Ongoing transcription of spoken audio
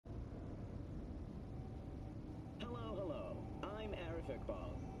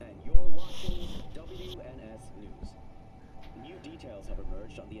Iqbal, and you're watching WNS News. New details have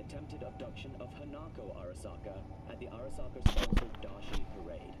emerged on the attempted abduction of Hanako Arasaka at the Arasaka-sponsored Dashi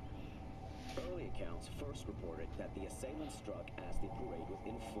Parade. Early accounts first reported that the assailants struck as the parade was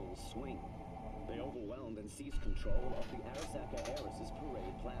in full swing. They overwhelmed and seized control of the Arasaka Heiress's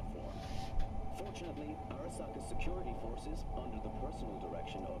parade platform. Fortunately, Arasaka's security forces, under the personal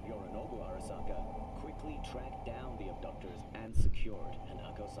direction of Yorinobu Arasaka, quickly tracked down the abductors and secured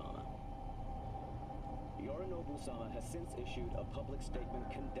Hanako-sama. Yorinobu-sama has since issued a public statement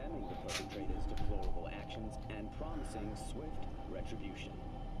condemning the perpetrators' deplorable actions and promising swift retribution.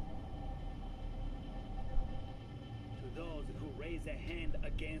 To those who raise a hand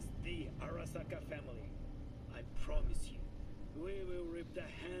against the Arasaka family, I promise you, we will rip the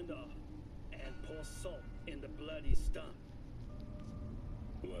hand off and pour salt in the bloody stump.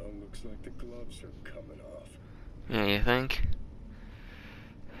 Well, looks like the gloves are coming off. Yeah, you think?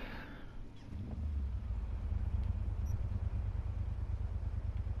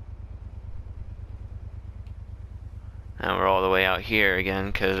 Now we're all the way out here again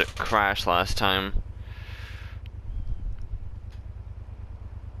because it crashed last time.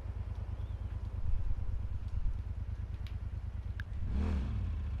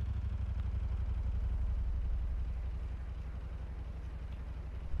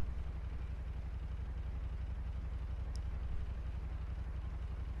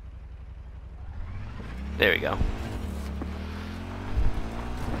 There we go.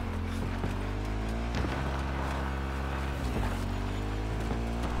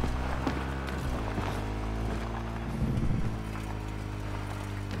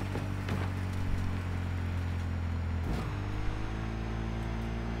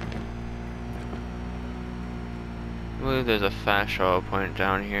 I believe there's a fast travel point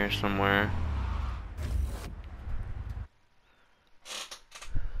down here somewhere.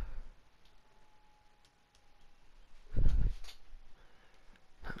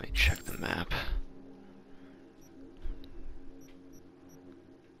 Let me check the map.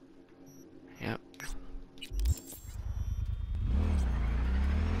 Yep.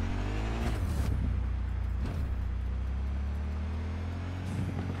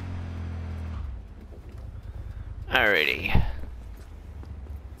 Alrighty.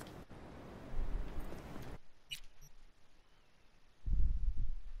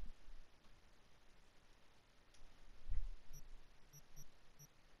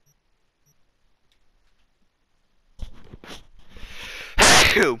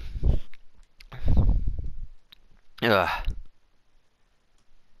 Ugh.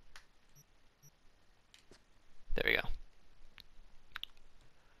 There we go.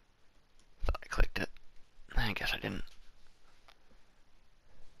 Thought I clicked it. I guess I didn't.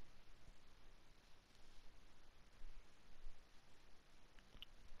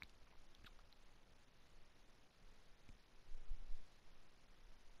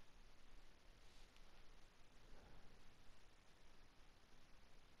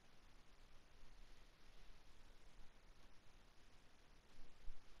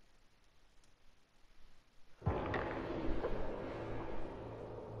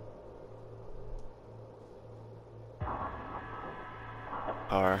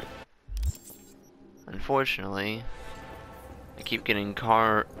 Car. Unfortunately, I keep getting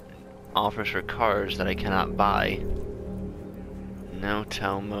car offers for cars that I cannot buy.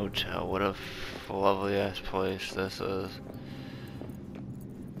 No-tell motel. What a lovely ass place this is.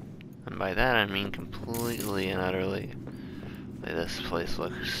 And by that I mean completely and utterly. This place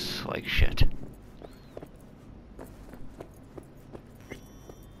looks like shit.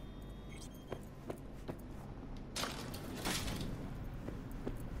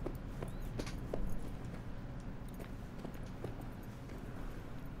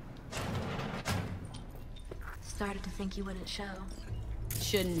 Started to think you wouldn't show.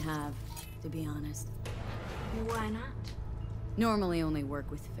 Shouldn't have, to be honest. Why not? Normally only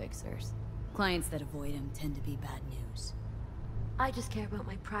work with fixers. Clients that avoid him tend to be bad news. I just care about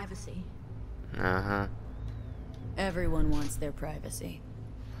my privacy. Uh-huh. Everyone wants their privacy.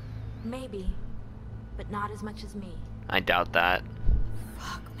 Maybe, but not as much as me. I doubt that.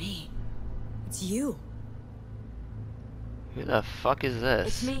 Fuck me. It's you. Who the fuck is this?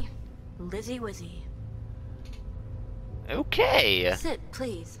 It's me, Lizzie Wizzy. Okay. Sit,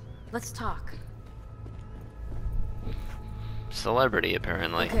 please. Let's talk. Celebrity,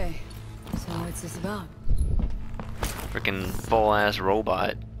 apparently. Okay, so what's this about? Freaking full-ass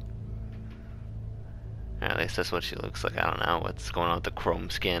robot. At least that's what she looks like. I don't know what's going on with the chrome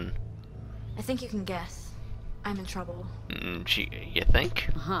skin. I think you can guess. I'm in trouble. You think?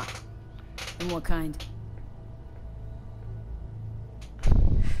 Uh-huh. And what kind?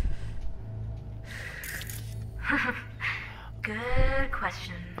 Good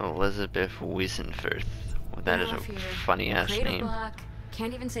question. Elizabeth Wiesenfurth. Well, that is Now a if you're funny ass creative name. block,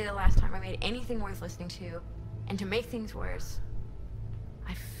 can't even say the last time I made anything worth listening to. And to make things worse,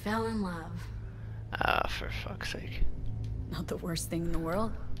 I fell in love. Ah, for fuck's sake. Not the worst thing in the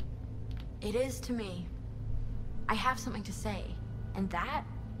world. It is to me. I have something to say, and that,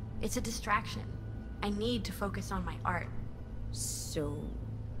 it's a distraction. I need to focus on my art. So,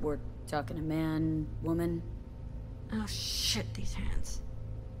 we're talking a man, woman? Oh shit, these hands.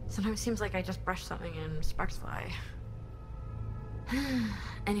 Sometimes it seems like I just brushed something and sparks fly.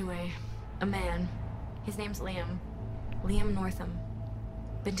 Anyway, a man. His name's Liam. Liam Northam.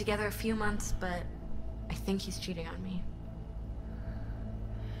 Been together a few months, but I think he's cheating on me.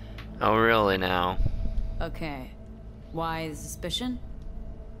 Oh, really now? Okay. Why the suspicion?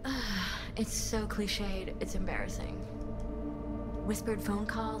 It's so cliched, it's embarrassing. Whispered phone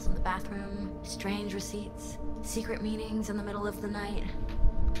calls in the bathroom, strange receipts, secret meetings in the middle of the night.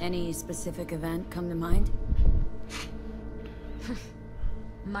 Any specific event come to mind?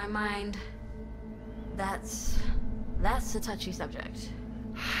 My mind, that's a touchy subject.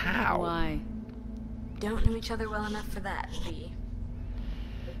 How? Why? Don't know each other well enough for that, V.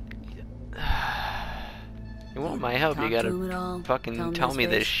 You want my help? You Talk to him at all? gotta fucking Tell him tell his me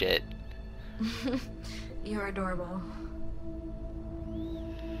this face? shit. You're adorable.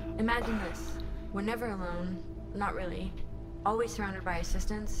 Imagine this. We're never alone. Not really. Always surrounded by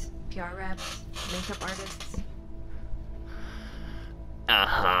assistants, PR reps, makeup artists.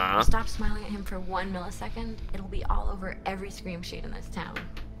 Uh-huh. Stop smiling at him for 1 millisecond, it'll be all over every scream sheet in this town.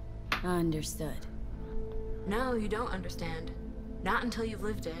 Understood. No, you don't understand. Not until you've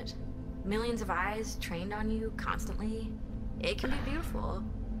lived it. Millions of eyes trained on you constantly. It can be beautiful.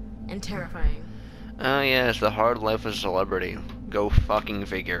 And terrifying. Oh yes, the hard life of a celebrity. Go fucking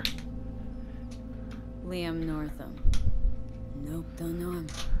figure. Liam Northam. Nope, don't know him.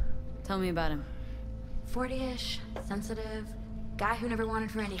 Tell me about him. 40-ish, sensitive, guy who never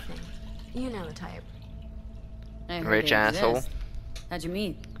wanted for anything. You know the type. I heard Rich they asshole. exist. How'd you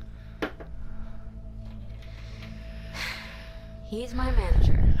meet? He's my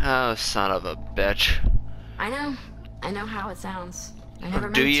manager. Oh, son of a bitch. I know how it sounds. I never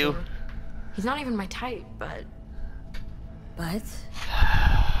meant Do you? to. He's not even my type, but But?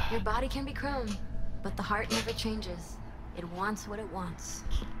 your body can be chrome, but the heart never changes. It wants what it wants.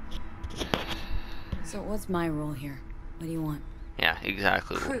 So what's my role here? What do you want? Yeah,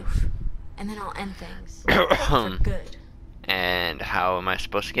 exactly. Proof. And then I'll end things. For good. And how am I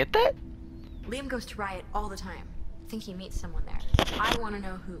supposed to get that? Liam goes to Riot all the time. Think he meets someone there. I want to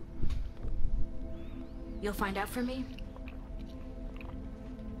know who. You'll find out for me?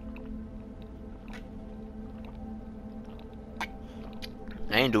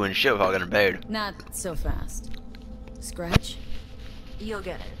 I ain't doing shit without getting paid. Not so fast. Scratch? You'll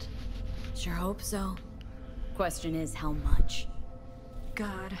get it. Sure hope so. Question is, how much?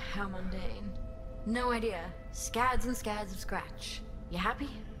 God, how mundane. No idea. Scads and scads of scratch. You happy?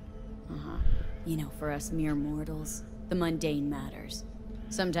 Uh-huh. You know, for us mere mortals, the mundane matters.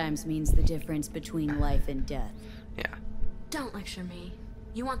 Sometimes means the difference between life and death. Yeah. Don't lecture me.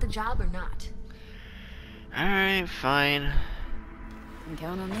 You want the job or not? Alright, fine. Can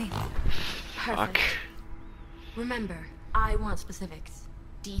count on me. Perfect. Fuck. Remember, I want specifics.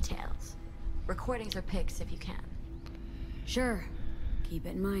 Details. Recordings or pics if you can. Sure. Keep it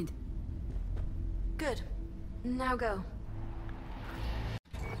in mind. Good. Now go.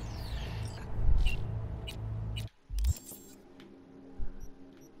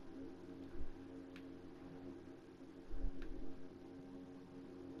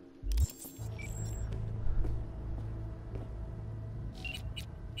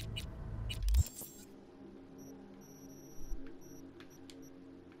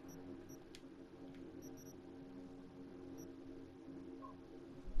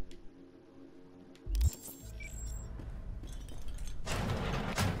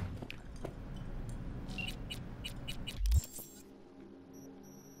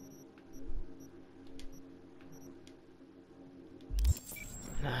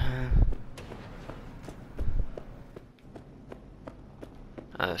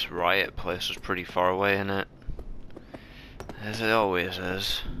 This riot place was pretty far away, isn't it? As it always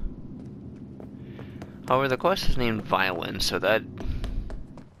is. However, the quest is named Violence, so that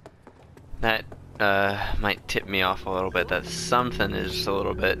might tip me off a little bit that something is a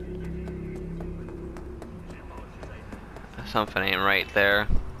little bit... something ain't right there.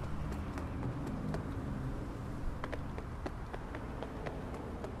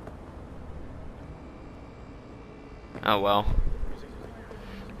 Oh well.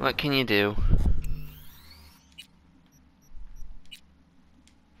 What can you do?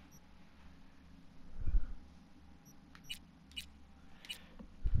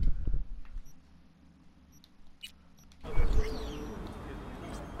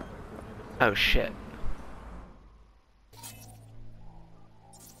 Oh shit.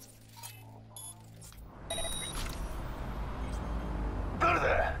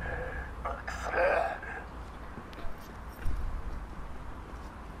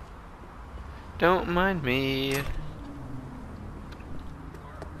 Don't mind me.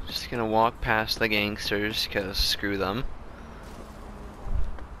 Just gonna walk past the gangsters, cause screw them.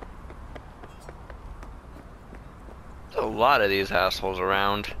 There's a lot of these assholes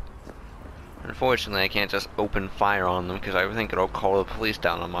around. Unfortunately, I can't just open fire on them, cause I think it'll call the police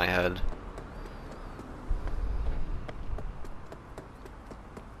down on my head.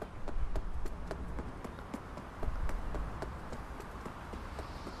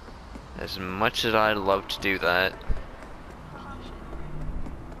 As much as I'd love to do that.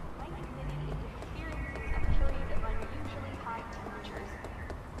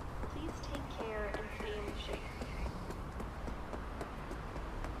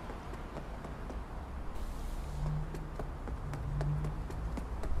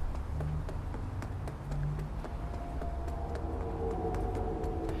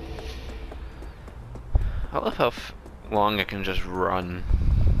 I love how long I can just run.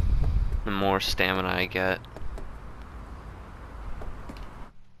 The more stamina I get.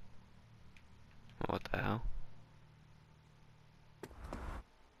 What the hell?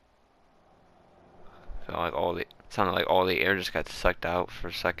 Felt like sounded like all the air just got sucked out for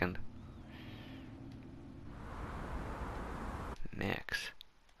a second. Next.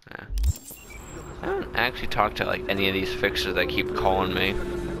 Yeah. I haven't actually talked to like any of these fixers that keep calling me.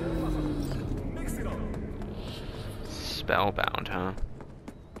 Spellbound, huh?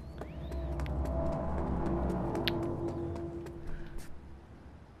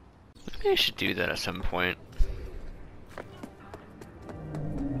 Maybe I should do that at some point.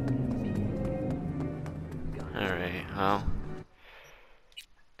 Alright, well.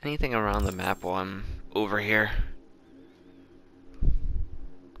 Anything around the map while I'm over here?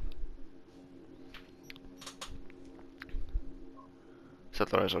 So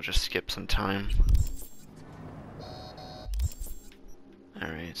otherwise I'll just skip some time.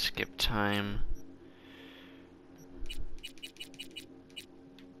 Alright, skip time.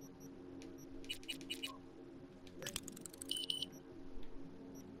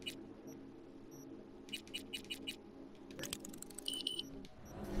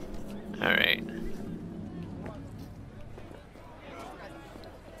 Alright.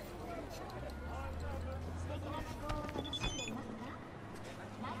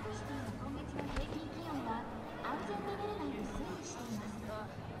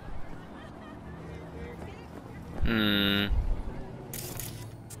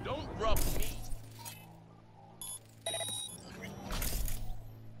 Don't rub me.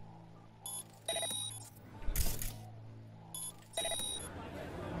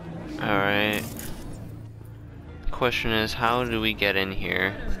 Alright. Question is, how do we get in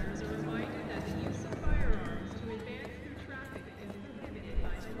here?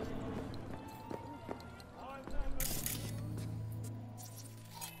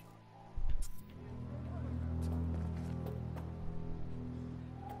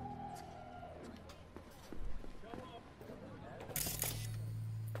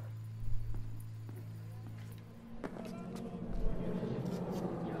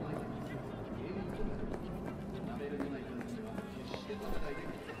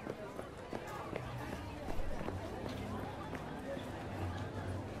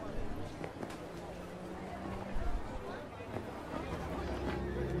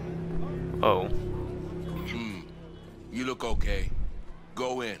 Oh. You look okay.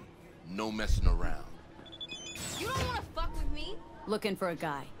 Go in. No messing around. You don't wanna fuck with me? Looking for a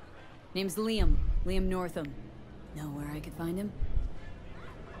guy. Name's Liam. Liam Northam. Know where I could find him?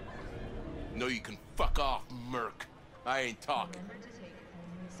 No, you can fuck off, Merc. I ain't talking.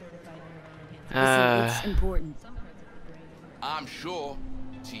 Listen, it's important. I'm sure,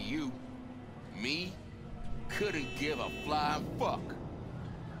 to you, me, couldn't give a flying fuck.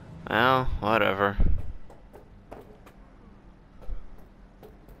 Well, whatever.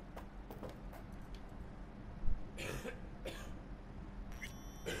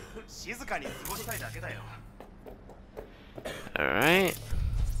 Alright.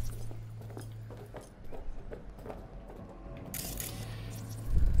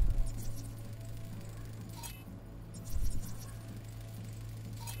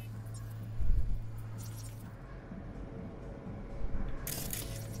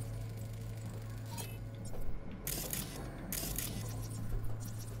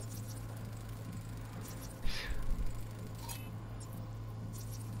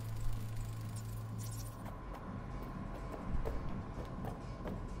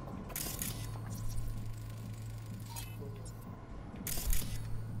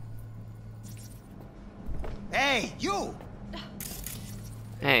 Hey, you!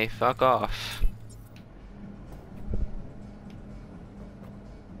 Hey, fuck off.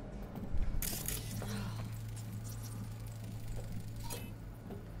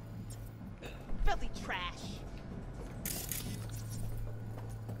 Filthy trash.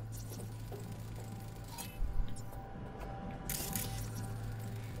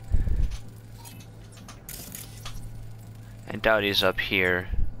 I doubt he's up here.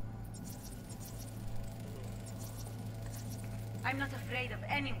 I'm not afraid of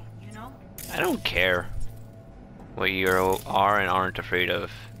anyone, you know? I don't care what you are and aren't afraid of.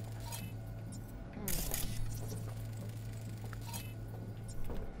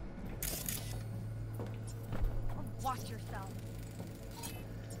 Watch yourself.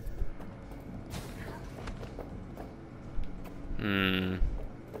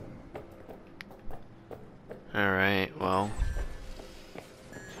 Alright, well.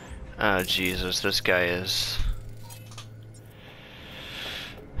 Oh, Jesus, this guy is...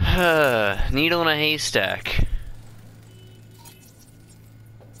 needle in a haystack.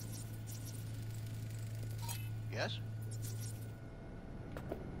 Yes?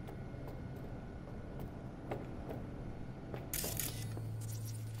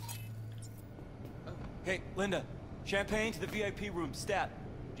 Hey, Linda. Champagne to the VIP room, stat.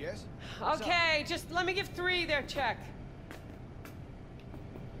 Yes? Okay, just let me give 3 their check.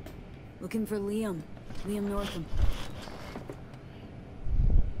 Looking for Liam. Liam Northam.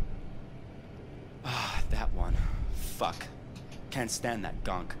 Ah, that one. Fuck. Can't stand that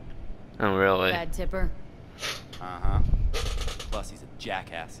gunk. Oh, really? Bad tipper. Uh-huh. Plus, he's a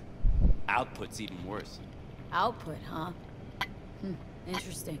jackass. Output's even worse. Output, huh?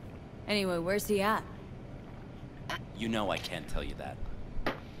 Interesting. Anyway, where's he at? You know I can't tell you that.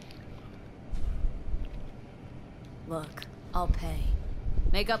 Look, I'll pay.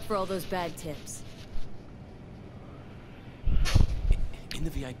 Make up for all those bad tips. In the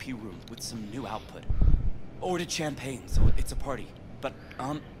VIP room with some new output. Ordered champagne, so it's a party. But,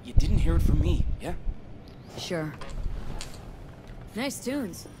 you didn't hear it from me, yeah? Sure. Nice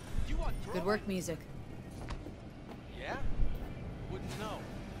tunes. Good work, music. Yeah? Wouldn't know.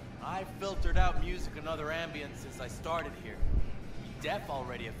 I filtered out music and other ambience since I started here. Be deaf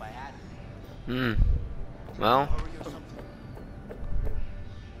already if I hadn't. Well.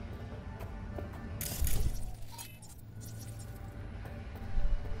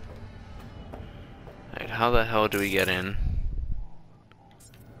 Alright, how the hell do we get in?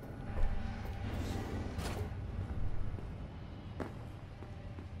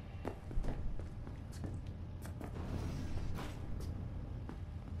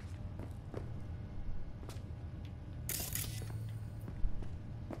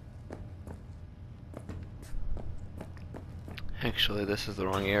 Actually, this is the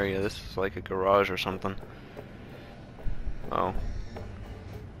wrong area. This is like a garage or something. Oh.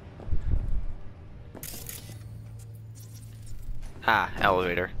 Ah,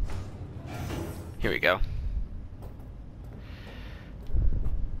 elevator. Here we go.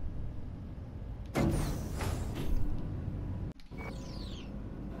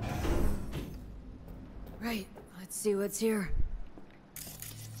 Right, let's see what's here.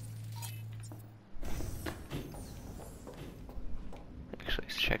 Actually,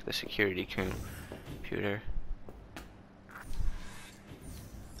 let's check the security computer.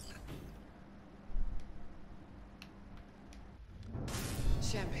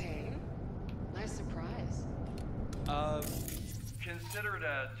 Champagne? Nice surprise. Consider it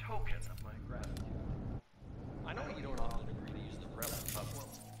a token of my gratitude. I know you don't often agree to use the relic, but well,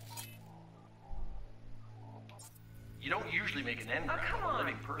 you don't usually make an end Oh, round come of a on.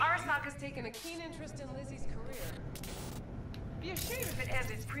 living person. Arasaka's taken a keen interest in Lizzie's career. Be a shame if it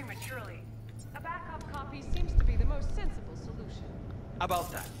ended prematurely. A backup copy seems to be the most sensible solution. How about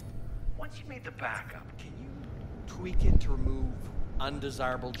that? Once you made the backup, can you tweak it to remove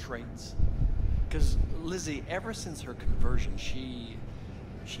undesirable traits? Because Lizzie, ever since her conversion, she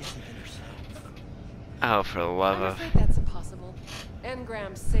hasn't been herself. Oh, for the love I'm of... afraid that's impossible.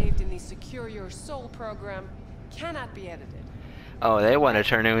 Engrams saved in the Secure Your Soul program cannot be edited. Oh, they want to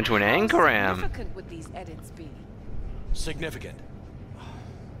turn it into an How engram. significant would these edits be? Significant.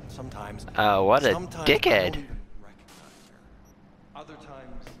 Sometimes. What a sometimes dickhead. I don't even recognize her. Other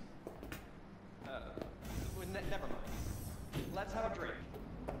times. Never mind. Let's have a drink.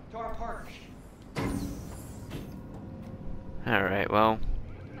 To our partnership. Alright, well.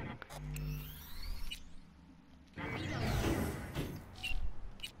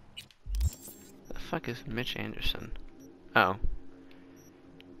 The fuck is Mitch Anderson? Oh.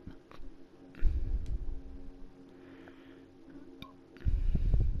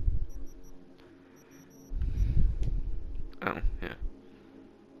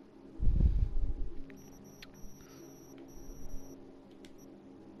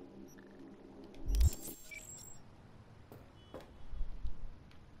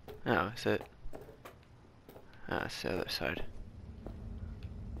 Oh, is it? Ah, it's the other side.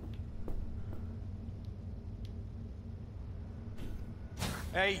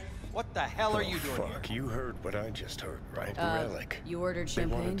 Hey, what the hell are you doing Fuck, here? you heard what I just heard, right? Relic. You ordered They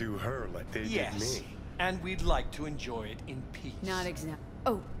champagne? want to do her like they Yes, did me. and we'd like to enjoy it in peace. Not exact.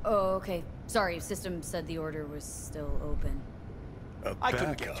 Oh, okay. Sorry, system said the order was still open. I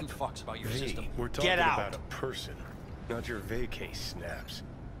couldn't give two fucks about your V, system. We're talking Get out. about a person, not your vacay snaps.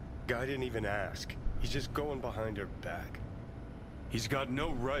 Guy didn't even ask. He's just going behind her back. He's got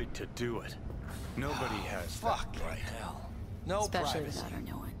no right to do it. Nobody has Fuck that right. hell. No Especially privacy. without her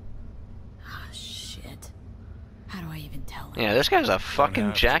knowing. Ah, shit. How do I even tell her? Yeah, this guy's a fucking Don't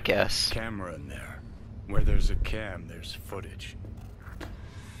have to. jackass. Camera in there. Where there's a cam, there's footage.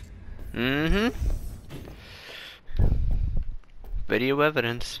 Mm-hmm. Video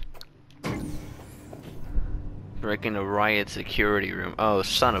evidence. Breaking a riot security room. Oh,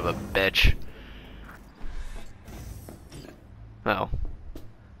 son of a bitch. Well,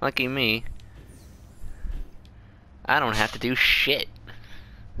 lucky me. I don't have to do shit.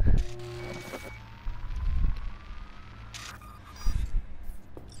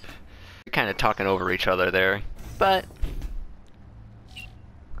 We're kind of talking over each other there, but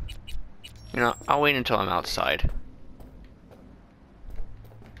you know, I'll wait until I'm outside.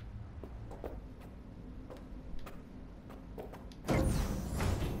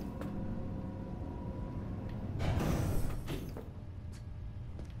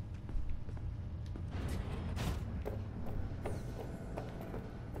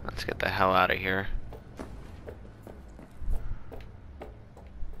 Let's get the hell out of here.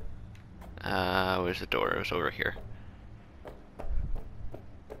 Where's the door? It was over here.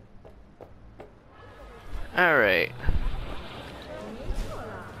 Alright.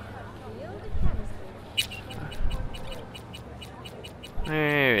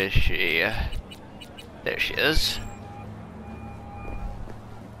 Where is she? There she is.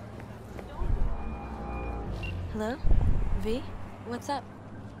 Hello? V? What's up?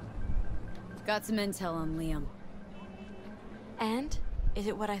 Got some intel on Liam. And? Is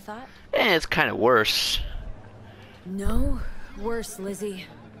it what I thought? Eh, it's kind of worse. No, worse, Lizzie.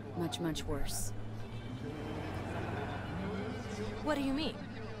 Much, much worse. What do you mean?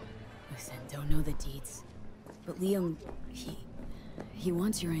 Listen, don't know the deeds. But Liam, he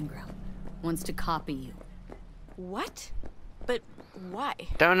wants your engram. Wants to copy you. What? But why?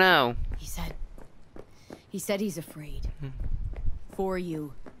 Don't know. He said he's afraid. For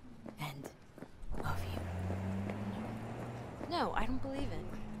you. And of you. No, I don't believe it.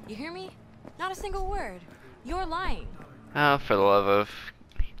 You hear me? Not a single word. You're lying. Oh, for the love of...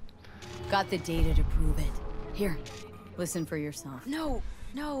 Got the data to prove it. Here, listen for yourself. No,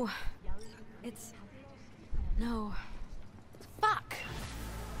 no. It's... No. Fuck!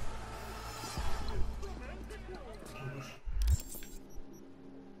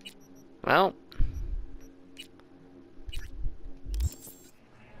 Well...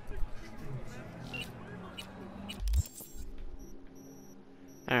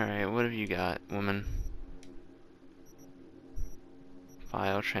 Alright, what have you got, woman?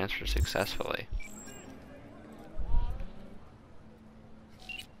 File transfer successfully.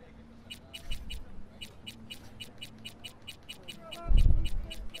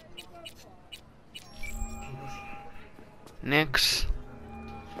 Nix.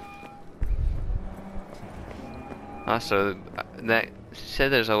 Also, that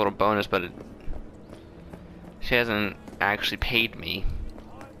said there's a little bonus, but she hasn't actually paid me.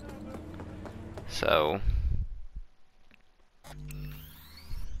 So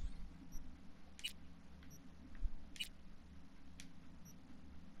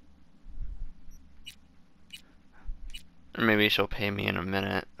or maybe she'll pay me in a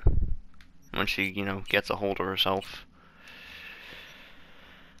minute when she, you know, gets a hold of herself.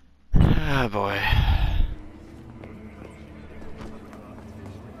 Ah, boy.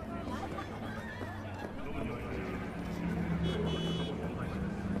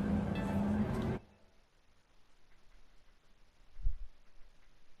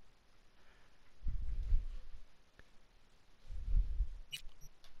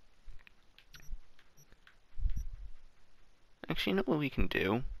 Actually, you know what we can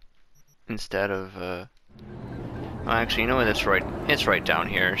do? Instead of, well, actually, you know what? It's right down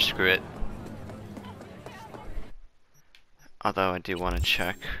here. Screw it. Although I do want to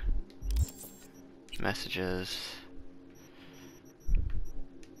check messages.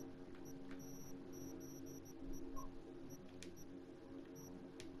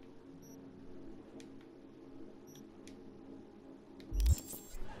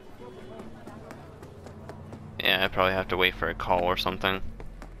 Yeah, I probably have to wait for a call or something.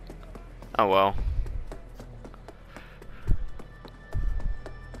 Oh well.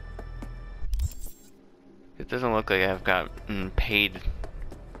 It doesn't look like I've gotten paid.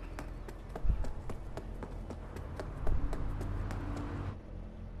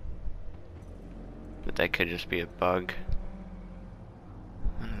 But that could just be a bug.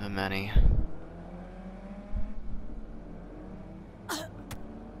 One of the many.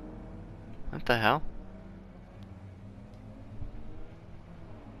 What the hell?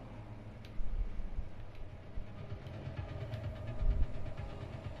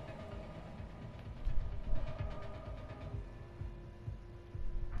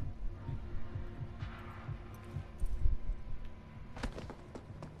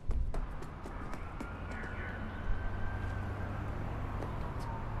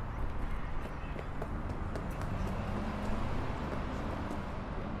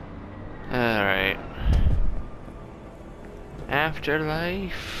 Alright.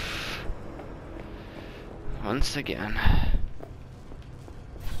 Afterlife. Once again.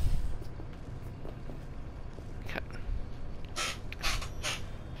 Okay.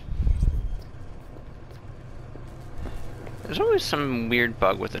 There's always some weird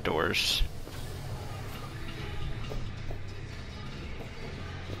bug with the doors.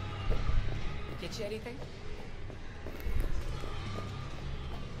 Get you anything?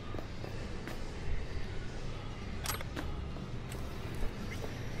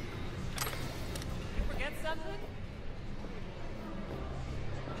 Forget something?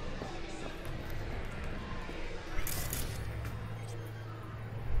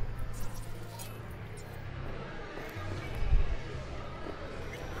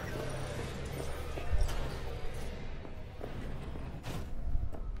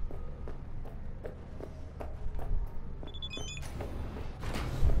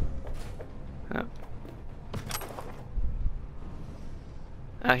 Oh.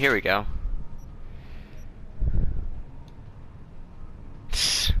 Oh, here we go.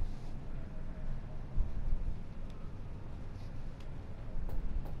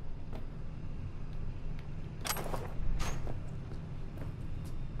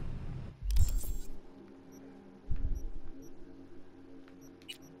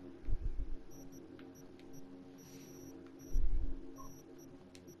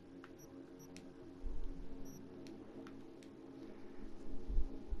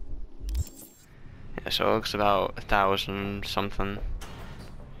 So it looks about 1,000 something.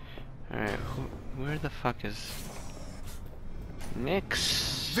 Alright, where the fuck is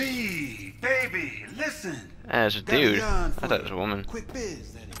Nix? V, baby, listen. As a dude. I thought it was a woman. Quick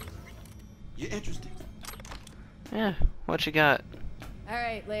biz, that is. You interested? Yeah, what you got?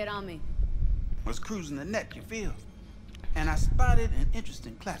 Alright, lay it on me. Was cruising the net, you feel? And I spotted an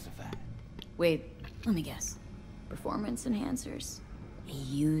interesting classified. Wait, let me guess. Performance enhancers? He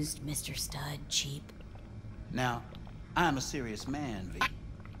used Mr. Stud cheap. Now, I'm a serious man, V.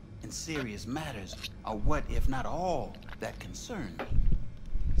 And serious matters are what, if not all, that concern me.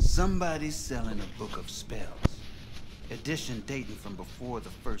 Somebody's selling a book of spells. Edition dating from before the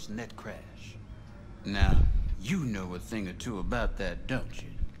first net crash. Now, you know a thing or two about that, don't you?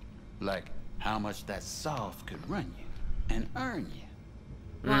 Like how much that soft could run you and earn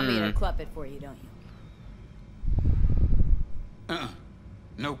you. Want me to clup it for you, don't you?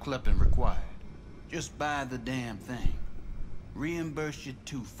 No clupping required. Just buy the damn thing. Reimburse you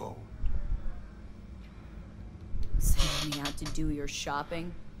twofold. Sending me out to do your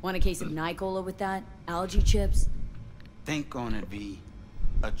shopping? Want a case of Nicola with that? Algae chips? Think on it, V.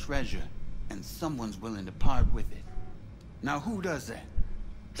 A treasure, and someone's willing to part with it. Now who does that?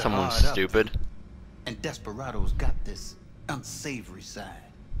 The Someone's hard up. stupid. And Desperados got this unsavory side.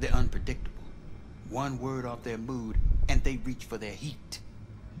 They're unpredictable. One word off their mood, and they reach for their heat.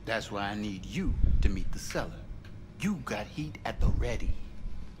 That's why I need you to meet the seller. You got heat at the ready.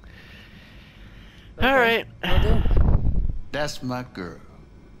 Alright. Will do. That's my girl.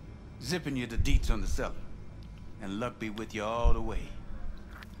 Zipping you the deets on the seller. And luck be with you all the way.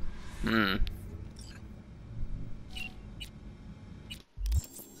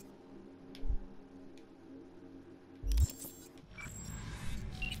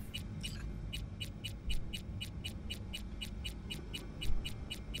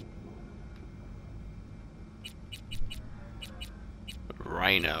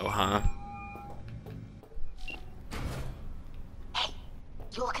 Rhino, huh? Hey,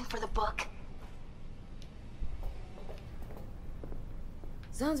 you looking for the book?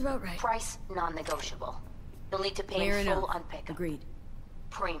 Sounds about right. Price non-negotiable. You'll need to pay Clear in full enough. on pickup. Agreed.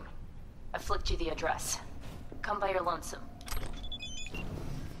 Preem, I flicked you the address. Come by your lonesome.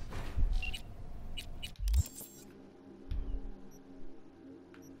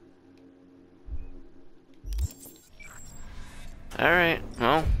 Alright,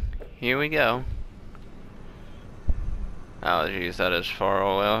 well, here we go. Oh, geez, that is far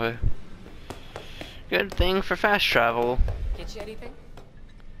away. Good thing for fast travel. Get you anything?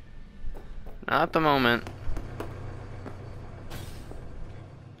 Not at the moment.